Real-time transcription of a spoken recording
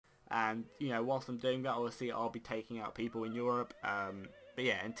And you know, whilst I'm doing that, obviously I'll be taking out people in Europe. But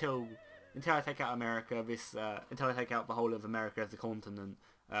yeah, until I take out America, until I take out the whole of America as a continent,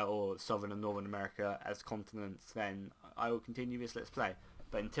 or Southern and Northern America as continents, then I will continue this Let's Play.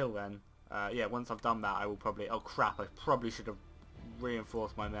 But until then, yeah, once I've done that, I will probably... Oh crap, I probably should have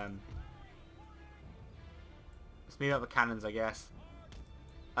reinforced my men. Let's move up the cannons, I guess.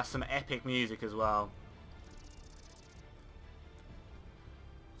 That's some epic music as well.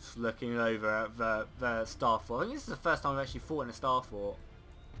 Just looking over at the Star Fort. I think this is the first time I've actually fought in a Star Fort.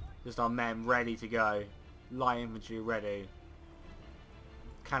 Just our men ready to go. Light infantry ready.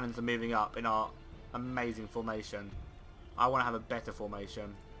 Cannons are moving up in our amazing formation. I want to have a better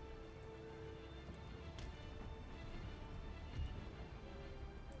formation.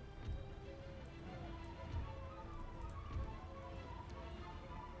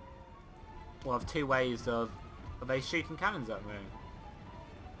 We'll have two ways of... Are they shooting cannons at me?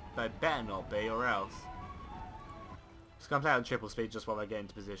 They better not be, or else. Just gonna play on triple speed just while they get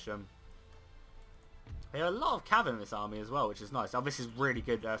into position. There are a lot of cav in this army as well, which is nice. Oh, this is really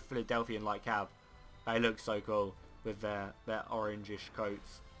good Philadelphian light cav. They look so cool with their orangish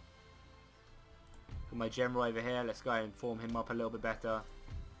coats. Got my general over here. Let's go and form him up a little bit better.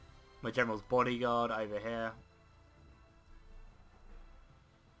 My general's bodyguard over here.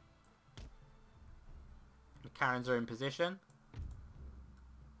 The cannons are in position.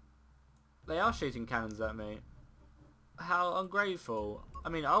 They are shooting cannons at me. How ungrateful. I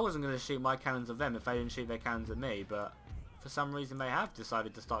mean, I wasn't going to shoot my cannons at them if they didn't shoot their cannons at me, but for some reason they have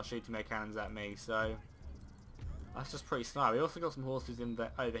decided to start shooting their cannons at me, so that's just pretty snarky. We also got some horses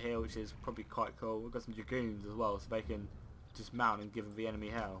over here, which is probably quite cool. We've got some dragoons as well, so they can just mount and give the enemy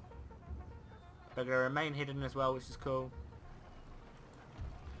hell. They're going to remain hidden as well, which is cool.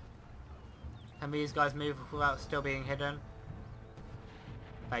 Can these guys move without still being hidden?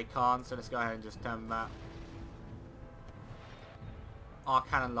 They can't, so let's go ahead and just turn that. Our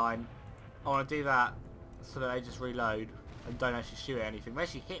cannon line. I want to do that so that they just reload and don't actually shoot at anything. They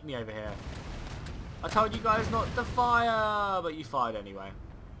actually hit me over here. I told you guys not to fire, but you fired anyway.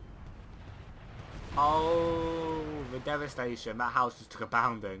 Oh, the devastation. That house just took a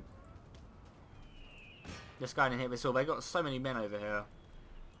pounding. Let's go ahead and hit this wall. They've got so many men over here.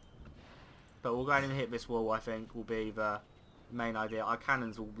 But we'll go ahead and hit this wall, I think, will be the main idea. Our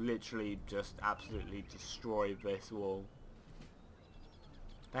cannons will literally just absolutely destroy this wall.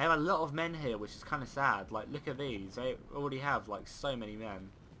 They have a lot of men here, which is kind of sad. Like, look at these. They already have, like, so many men.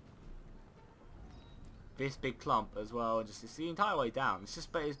 This big clump as well. And just, it's the entire way down. It's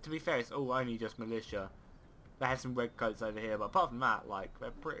just, but to be fair, it's all only just militia. They have some red coats over here, but apart from that, like,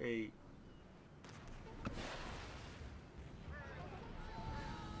 they're pretty...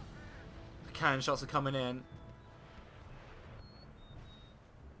 The cannon shots are coming in.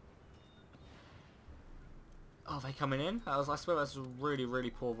 Oh, they coming in? I swear that's a really,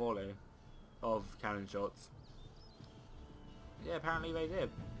 really poor volley of cannon shots. Yeah, apparently they did.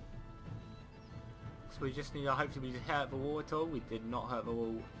 So we just need to hopefully we hurt the wall at all. We did not hurt the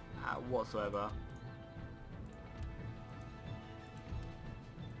wall whatsoever.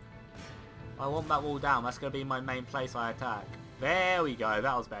 I want that wall down. That's going to be my main place I attack. There we go.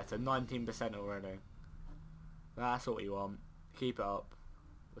 That was better. 19% already. That's what we want. Keep it up.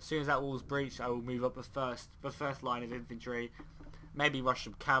 As soon as that wall's breached, I will move up the first line of infantry. Maybe rush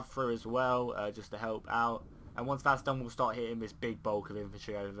some cav through as well, just to help out. And once that's done, we'll start hitting this big bulk of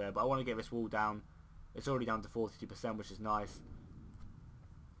infantry over there. But I want to get this wall down. It's already down to 42%, which is nice.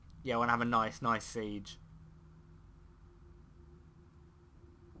 Yeah, I want to have a nice siege.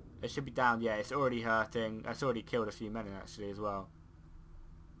 It should be down. Yeah, it's already hurting. It's already killed a few men actually as well.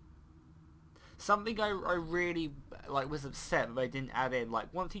 Something I really was upset that they didn't add in.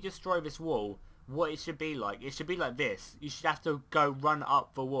 Like, once you destroy this wall, what it should be like this. You should have to go run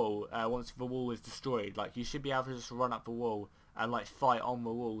up the wall once the wall is destroyed. Like, you should be able to just run up the wall and like fight on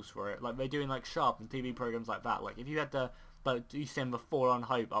the walls for it. Like they're doing like Sharp and TV programs like that. Like if you had to, like, you send the Forlorn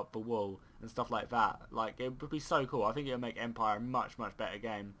Hope up the wall and stuff like that. Like it would be so cool. I think it would make Empire a much better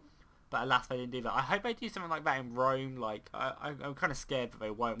game. But alas, they didn't do that. I hope they do something like that in Rome. Like I'm kind of scared that they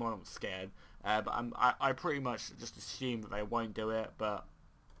won't. Well, I'm not scared, but I pretty much just assume that they won't do it. But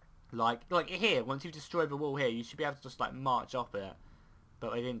like here, once you've destroyed the wall here, you should be able to just like march up it.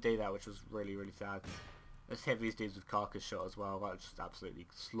 But they didn't do that, which was really sad. Let's hit these dudes with carcass shot as well. That just absolutely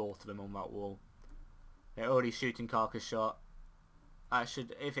slaughter them on that wall. They're already shooting carcass shot. That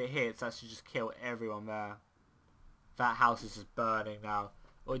should, if it hits, that should just kill everyone there. That house is just burning now.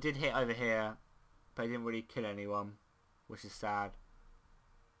 Well, it did hit over here, but it didn't really kill anyone, which is sad.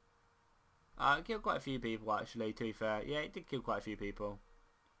 It killed quite a few people actually, to be fair. Yeah, it did kill quite a few people.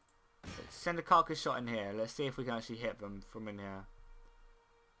 send a carcass shot in here. Let's see if we can actually hit them from in here.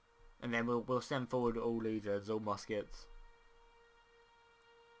 And then we'll send forward all leaders, all muskets.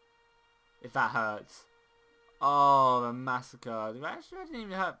 If that hurts. Oh, the massacre. Actually, that didn't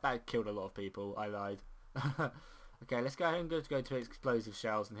even hurt. That killed a lot of people. I lied. Okay, let's go ahead and go to explosive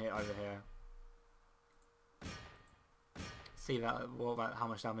shells and hit over here. See how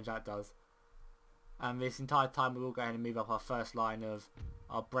much damage that does. And this entire time we will go ahead and move up our first line of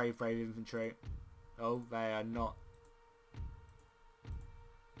our brave infantry. Oh, they are not.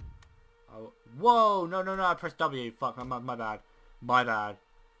 Oh, whoa! No, I pressed W. Fuck, my bad. My bad.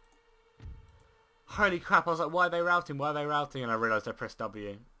 Holy crap, I was like, why are they routing? Why are they routing? And I realised I pressed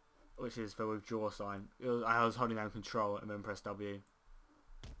W. Which is the withdraw sign. I was holding down control and then pressed W.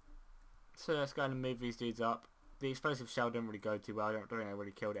 So let's go ahead and move these dudes up. The explosive shell didn't really go too well. I don't think I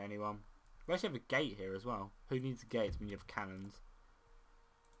really killed anyone. We actually have a gate here as well. Who needs a gate when you have cannons?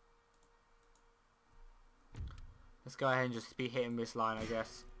 Let's go ahead and just be hitting this line, I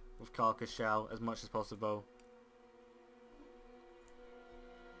guess, with carcass shell as much as possible.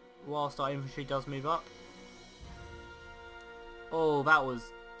 Whilst our infantry does move up. Oh, that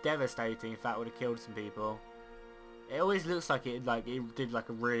was devastating if that would have killed some people. It always looks like it did like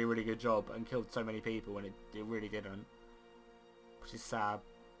a really good job and killed so many people, and it really didn't. Which is sad.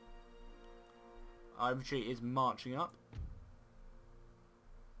 Our infantry is marching up.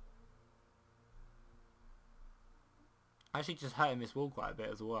 Actually just hurting this wall quite a bit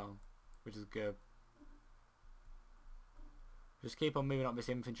as well, which is good. Just keep on moving up this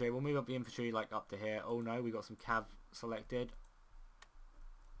infantry. We'll move up the infantry like up to here. Oh no, we got some cav selected.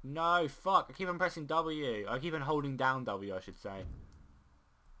 No, fuck. I keep on pressing W. I keep on holding down W, I should say.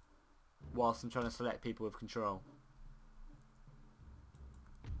 Whilst I'm trying to select people with control.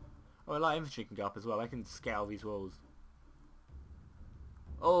 Oh, a light infantry can go up as well. I can scale these walls.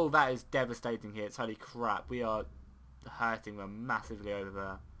 Oh, that is devastating hits. Holy crap. We are hurting them massively over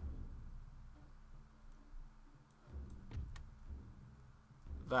there.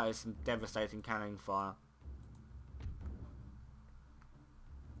 That is some devastating cannon fire.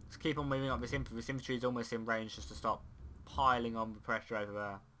 Let's keep on moving up this infantry. This infantry is almost in range just to stop piling on the pressure over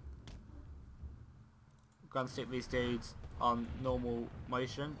there. I'm going to stick these dudes on normal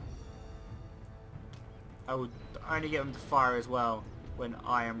motion. I will only get them to fire as well when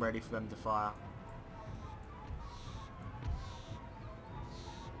I am ready for them to fire.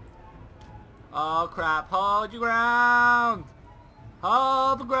 Oh crap, hold your ground!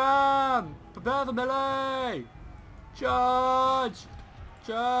 Hold the ground! Prepare for melee! Charge!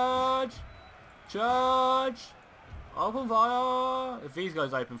 Charge! Charge! Open fire! If these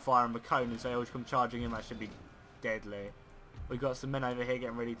guys open fire on the cone and say, oh, come charging in, that should be deadly. We've got some men over here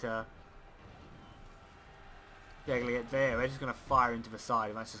getting ready to... They're going to get there. They're just going to fire into the side,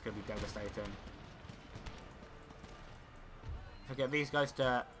 and that's just going to be devastating. If I get these guys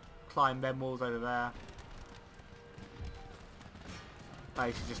to climb them walls over there,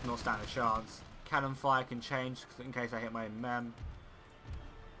 they should just not stand a chance. Cannon fire can change in case I hit my own men.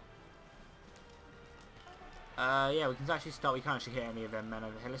 Yeah, we can actually start. We can't actually hit any of them men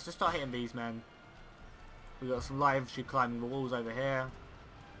over here. Let's just start hitting these men. We've got some light infantry climbing the walls over here.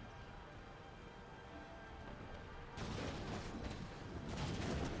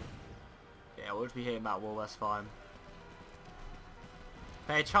 Yeah, we'll just be hitting that wall, that's fine.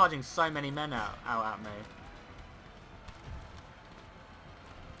 They're charging so many men out at me.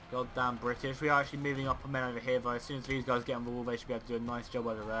 Goddamn British. We are actually moving up men over here though. As soon as these guys get on the wall, they should be able to do a nice job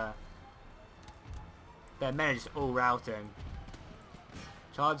over there. Their men are just all routing.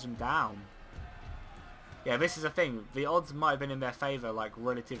 Charge them down. Yeah, this is the thing. The odds might have been in their favour, like,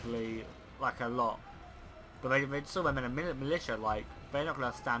 relatively, like, a lot. But they saw them in a militia, like, they're not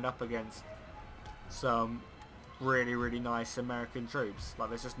going to stand up against some really nice American troops. Like,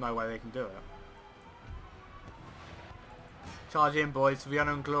 there's just no way they can do it. Charge in, boys, for the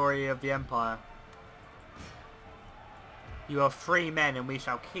honour and glory of the Empire. You are free men, and we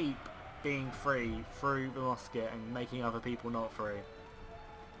shall keep being free through the musket and making other people not free.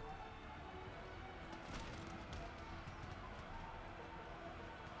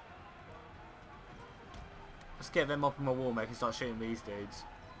 Let's get them up on the wall, make and start shooting these dudes.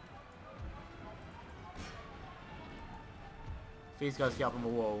 If these guys get up on the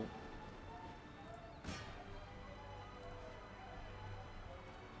wall.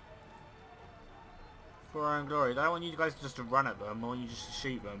 For our own glory. I don't want you guys just to run at them, I want you just to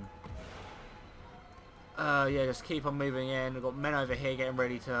shoot them. Yeah, just keep on moving in. We've got men over here getting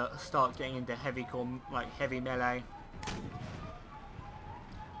ready to start getting into heavy melee.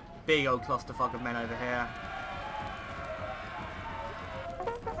 Big old clusterfuck of men over here.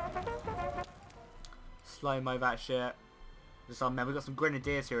 slow-mo that shit. Just man, we've got some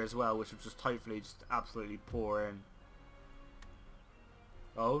grenadiers here as well, which will just hopefully just absolutely pour in.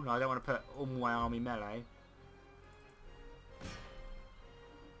 Oh, no, I don't want to put all my army melee.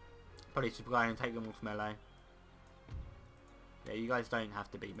 Probably should go ahead and take them off melee. Yeah, you guys don't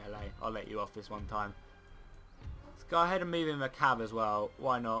have to be melee. I'll let you off this one time. Let's go ahead and move in the cav as well.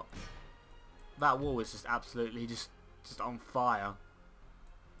 Why not? That wall is just absolutely just on fire.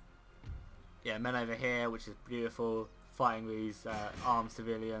 Yeah, men over here, which is beautiful. Fighting these armed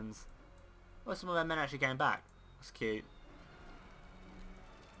civilians. Oh, some of their men actually came back. That's cute.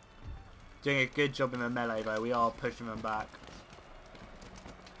 Doing a good job in the melee though. We are pushing them back.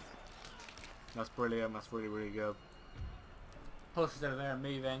 That's brilliant. That's really, really good. Horses over there are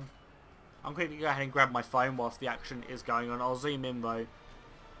moving. I'm quickly going to go ahead and grab my phone whilst the action is going on. I'll zoom in though,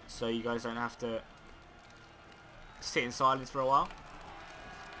 so you guys don't have to sit in silence for a while.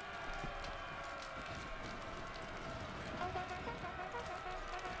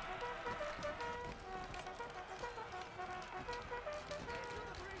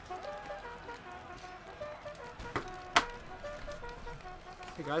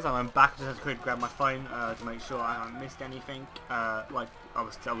 Hey guys, I'm back. I just had to quickly grab my phone to make sure I haven't missed anything. Like I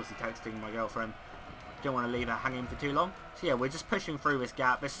was obviously texting my girlfriend. Don't want to leave her hanging for too long. So yeah, we're just pushing through this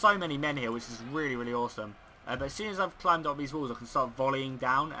gap. There's so many men here, which is really, really awesome. But as soon as I've climbed up these walls, I can start volleying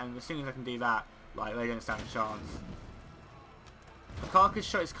down, and as soon as I can do that, like, they don't stand a chance. The carcass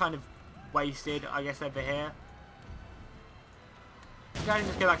shot is kind of wasted, I guess, over here. Go ahead and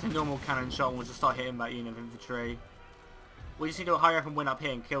just go back to normal cannon shot, and we'll just start hitting that unit of infantry. We just need to hurry up and win up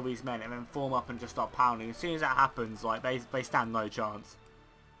here and kill these men, and then form up and just start pounding. As soon as that happens, like, they stand no chance.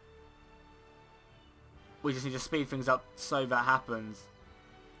 We just need to speed things up so that happens.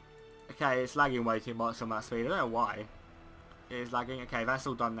 Okay, it's lagging way too much on that speed. I don't know why. It is lagging. Okay, that's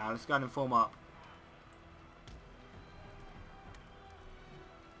all done now. Let's go ahead and form up.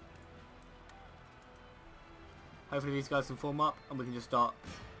 Hopefully these guys can form up and we can just start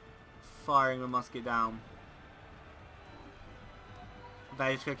firing the musket down.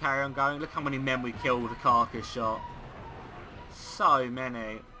 They're just going to carry on going. Look how many men we killed with a carcass shot. So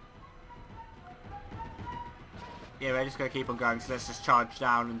many. Yeah, we're just going to keep on going, so let's just charge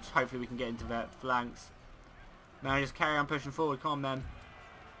down and hopefully we can get into their flanks. Now just carry on pushing forward. Come on, men.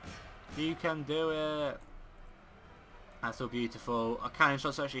 You can do it. That's all beautiful. Our cannon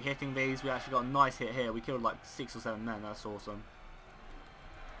shots are actually hitting these. We actually got a nice hit here. We killed like 6 or 7 men. That's awesome.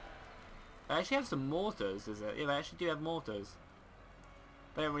 They actually have some mortars, is it? Yeah, they actually do have mortars.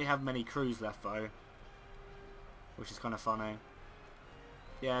 They don't really have many crews left though, which is kind of funny.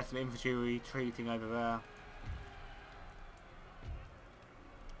 Yeah, some infantry retreating over there,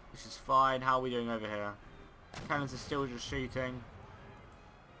 which is fine. How are we doing over here? Cannons are still just shooting.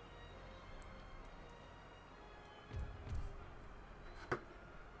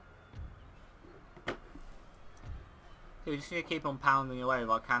 We just need to keep on pounding away with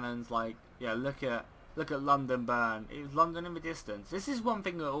our cannons. Like, yeah, look at London burn. It was London in the distance. This is one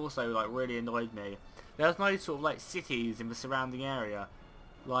thing that also like really annoyed me. There's no sort of like cities in the surrounding area.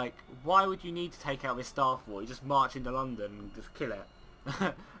 Like, why would you need to take out this Star Fort? You just march into London and just kill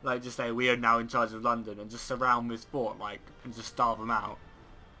it. Like, just say we are now in charge of London and just surround this fort, like, and just starve them out.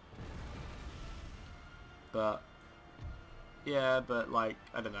 But yeah, but like,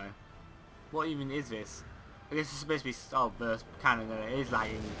 I don't know. What even is this? I guess it's supposed to be the cannon, and it is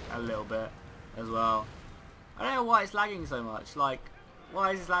lagging a little bit as well. I don't know why it's lagging so much. Like,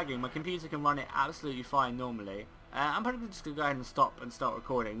 why is it lagging? My computer can run it absolutely fine normally. I'm probably just going to go ahead and stop and start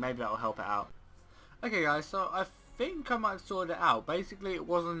recording. Maybe that will help it out. Okay guys, so I think I might have sorted it out. Basically it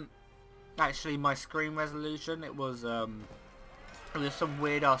wasn't actually my screen resolution. It was some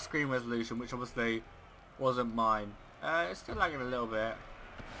weird ass screen resolution, which obviously wasn't mine. It's still lagging a little bit.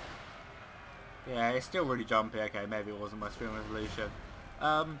 Yeah, it's still really jumpy. Okay, maybe it wasn't my screen resolution.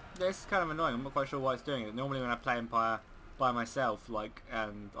 This is kind of annoying. I'm not quite sure why it's doing it. Normally when I play Empire by myself, like,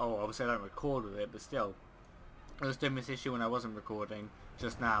 and obviously I don't record with it, but still, I was doing this issue when I wasn't recording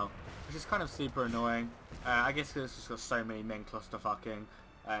just now, which is kind of super annoying. I guess because it's just got so many men clusterfucking,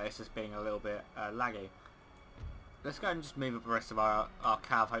 it's just being a little bit laggy. Let's go and just move up the rest of our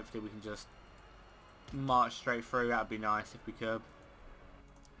cav. Hopefully we can just march straight through. That would be nice if we could.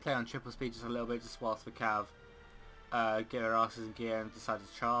 Play on triple speed just a little bit, just whilst the cav get their asses in gear and decide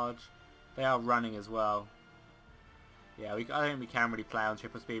to charge. They are running as well. Yeah, I don't think we can really play on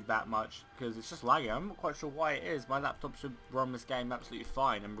triple speed that much because it's just lagging. I'm not quite sure why it is. My laptop should run this game absolutely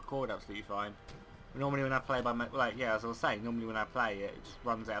fine and record absolutely fine. But normally when I play by my, like, yeah, as I was saying, normally when I play it, it just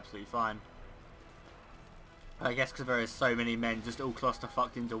runs absolutely fine. I guess because there is so many men just all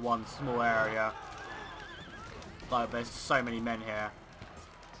clusterfucked into one small area. Like, there's so many men here.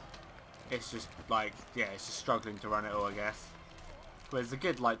 It's just, like, yeah, it's just struggling to run it all, I guess. But there's a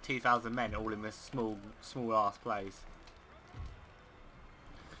good, like, 2,000 men all in this small-ass place.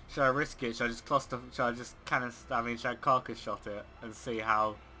 Should I risk it? Should I just should I carcass shot it and see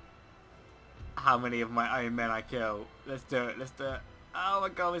how many of my own men I kill? Let's do it, let's do it. Oh my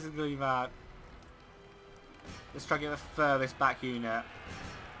god, this is really bad. Let's try to get the furthest back unit.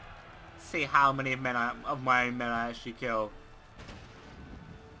 See how many of my own men I actually kill.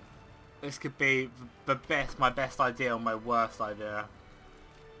 This could be my best idea or my worst idea.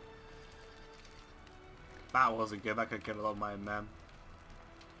 That wasn't good. That could kill a lot of my own men.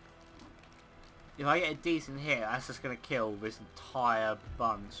 If I get a decent hit, that's just going to kill this entire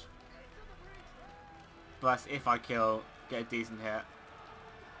bunch. But that's if I get a decent hit.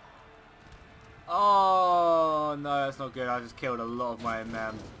 Oh, no, that's not good. I just killed a lot of my own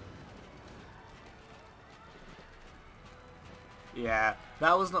men. Yeah,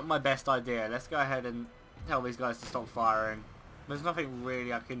 that was not my best idea. Let's go ahead and tell these guys to stop firing. There's nothing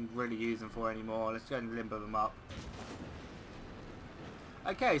really I can really use them for anymore. Let's go and limber them up.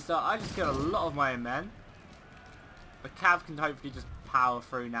 Okay, so I just killed a lot of my own men. The cav can hopefully just power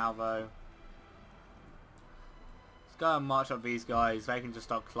through now, though. Let's go and march up these guys. They can just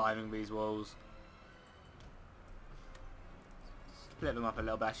start climbing these walls. Split them up a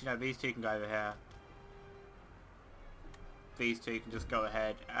little bit. Actually, no, these two can go over here. These two can just go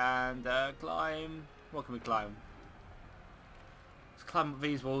ahead and climb. What can we climb? Let's climb up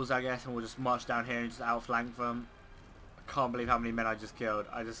these walls, I guess, and we'll just march down here and just outflank them. I can't believe how many men I just killed.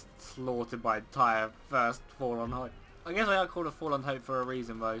 I just slaughtered my entire first Fallen Hope. I guess I got called a Fallen Hope for a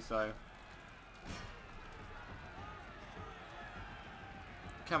reason, though, so...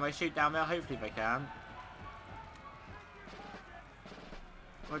 Can they shoot down there? Hopefully they can.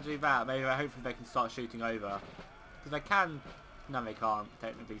 I'll do that. Maybe hopefully they can start shooting over. Because they can... No, they can't,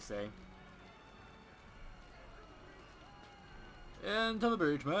 technically, see. Into the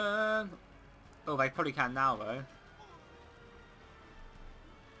breach, man! Oh, they probably can now, though.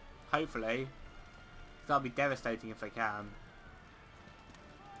 Hopefully. That'll be devastating if they can.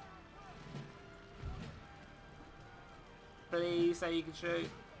 Please say you can shoot.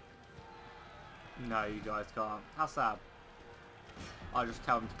 No, you guys can't. How sad. I'll just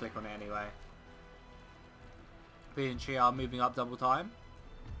tell them to click on it anyway. BNG are moving up double time.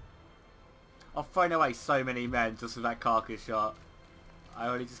 I've thrown away so many men just with that carcass shot. I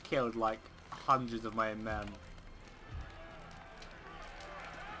already just killed like hundreds of my own men.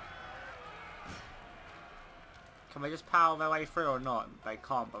 Can they just power their way through or not? They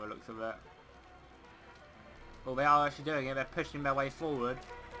can't by the looks of it. Well, they are actually doing it. They're pushing their way forward.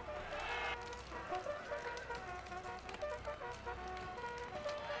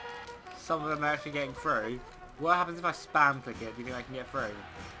 Some of them are actually getting through. What happens if I spam click it? Do you think I can get through?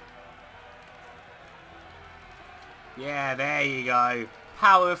 Yeah, there you go.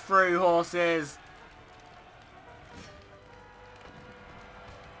 Power through, horses.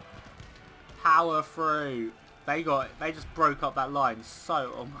 Power through. They just broke up that line.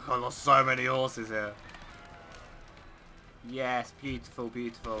 So, oh my god, I lost so many horses here. Yes, beautiful,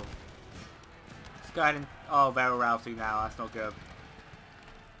 beautiful. Let's go ahead and... Oh, they're routing now. That's not good.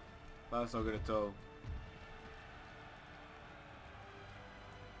 That's not good at all.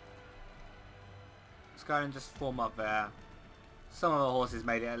 Let's go ahead and just form up there. Some of the horses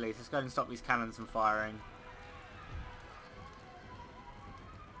made it at least. Let's go ahead and stop these cannons from firing.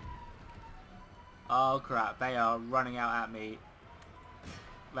 Oh crap, they are running out at me.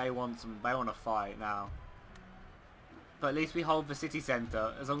 They want to fight now. But at least we hold the city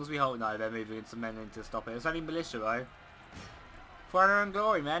centre. As long as we hold... No, they're moving some men in to stop it. It's only militia though. For our own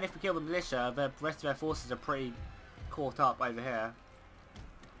glory, man. If we kill the militia, the rest of their forces are pretty caught up over here.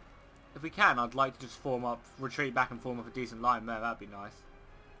 If we can, I'd like to just form up, retreat back and form up a decent line there. That'd be nice.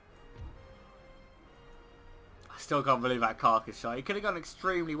 I still can't believe that carcass shot. It could have gone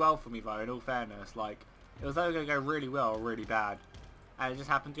extremely well for me though, in all fairness. Like, it was either going to go really well or really bad. And it just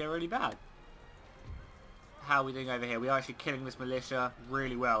happened to go really bad. How are we doing over here? We are actually killing this militia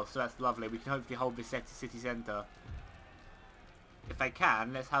really well, so that's lovely. We can hopefully hold this city centre. If they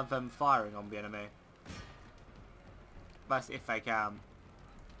can, let's have them firing on the enemy. That's if they can.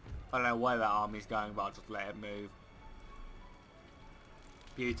 I don't know where that army's going, but I'll just let it move.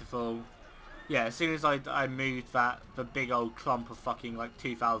 Beautiful. Yeah, as soon as I moved the big old clump of fucking like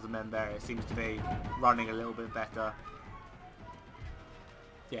 2,000 men there, it seems to be running a little bit better.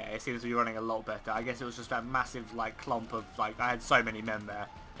 Yeah, it seems to be running a lot better. I guess it was just that massive like clump of like, I had so many men there.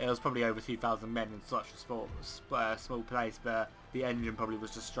 It was probably over 2,000 men in such a small place, but the engine probably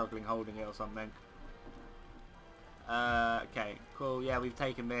was just struggling holding it or something. Okay, cool. Yeah, we've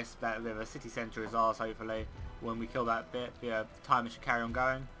taken this. That the city centre is ours. Hopefully, when we kill that bit, the timer should carry on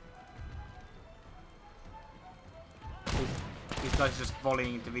going. These guys are just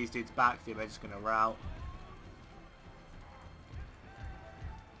volleying into these dudes' backs. They're just going to rout.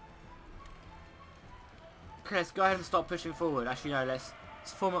 Okay, let's go ahead and stop pushing forward. Actually, no, let's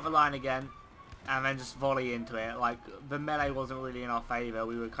form up the line again and then just volley into it. Like, the melee wasn't really in our favour.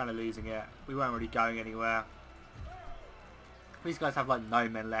 We were kind of losing it. We weren't really going anywhere. These guys have like no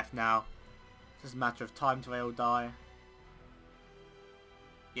men left now. It's just a matter of time till they all die.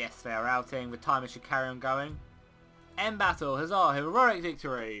 Yes, they are outing. The timer should carry on going. End battle. Huzzah! Heroic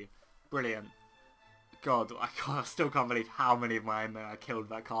victory. Brilliant. God, I still can't believe how many of my men I killed with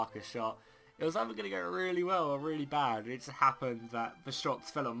that carcass shot. It was either going to go really well or really bad. It just happened that the shots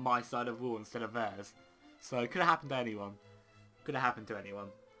fell on my side of the wall instead of theirs. So it could have happened to anyone. Could have happened to anyone.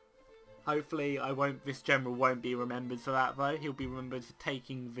 Hopefully, this general won't be remembered for that though. He'll be remembered for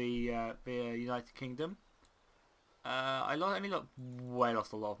taking the United Kingdom. I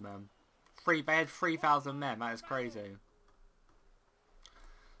lost a lot of men. They had 3,000 men. That is crazy.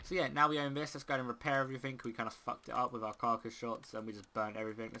 So yeah, now we own this. Let's go and repair everything. We kind of fucked it up with our carcass shots and we just burnt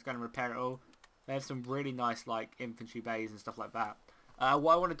everything. Let's go and repair it all. They have some really nice like infantry bays and stuff like that.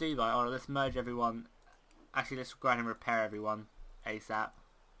 What I want to do though, let's merge everyone. Actually, let's go ahead and repair everyone ASAP.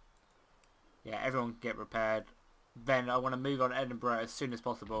 Yeah, everyone can get repaired. Then I want to move on to Edinburgh as soon as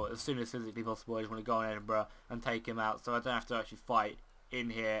possible. As soon as physically possible, I just want to go on Edinburgh and take him out so I don't have to actually fight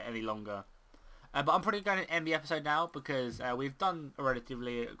in here any longer. But I'm probably going to end the episode now because we've done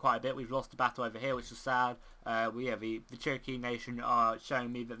relatively quite a bit. We've lost the battle over here, which is sad. The Cherokee Nation are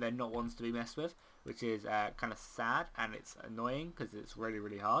showing me that they're not ones to be messed with, which is kind of sad and it's annoying because it's really,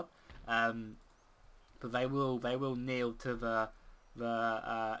 really hard. But they will kneel to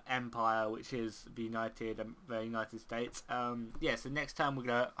the empire, which is the United States. Yeah, so next time we're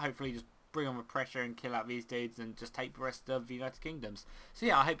gonna hopefully just bring on the pressure and kill out these dudes and just take the rest of the United Kingdoms. So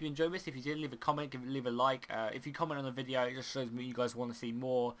yeah, I hope you enjoyed this. If you did, leave a comment, leave a like. If you comment on the video, it just shows me you guys want to see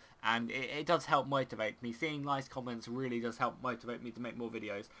more, and it does help motivate me. Seeing nice comments really does help motivate me to make more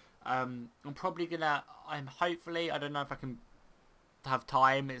videos. I'm probably gonna, hopefully, I don't know if I can have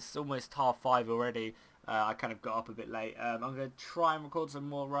time. It's almost 5:30 already. I kind of got up a bit late. I'm going to try and record some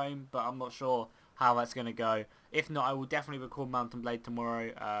more Rome, but I'm not sure how that's going to go. If not, I will definitely record Mountain Blade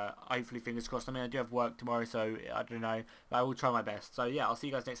tomorrow. Hopefully, fingers crossed. I mean, I do have work tomorrow, so I don't know. But I will try my best. So yeah, I'll see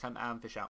you guys next time, and fish out.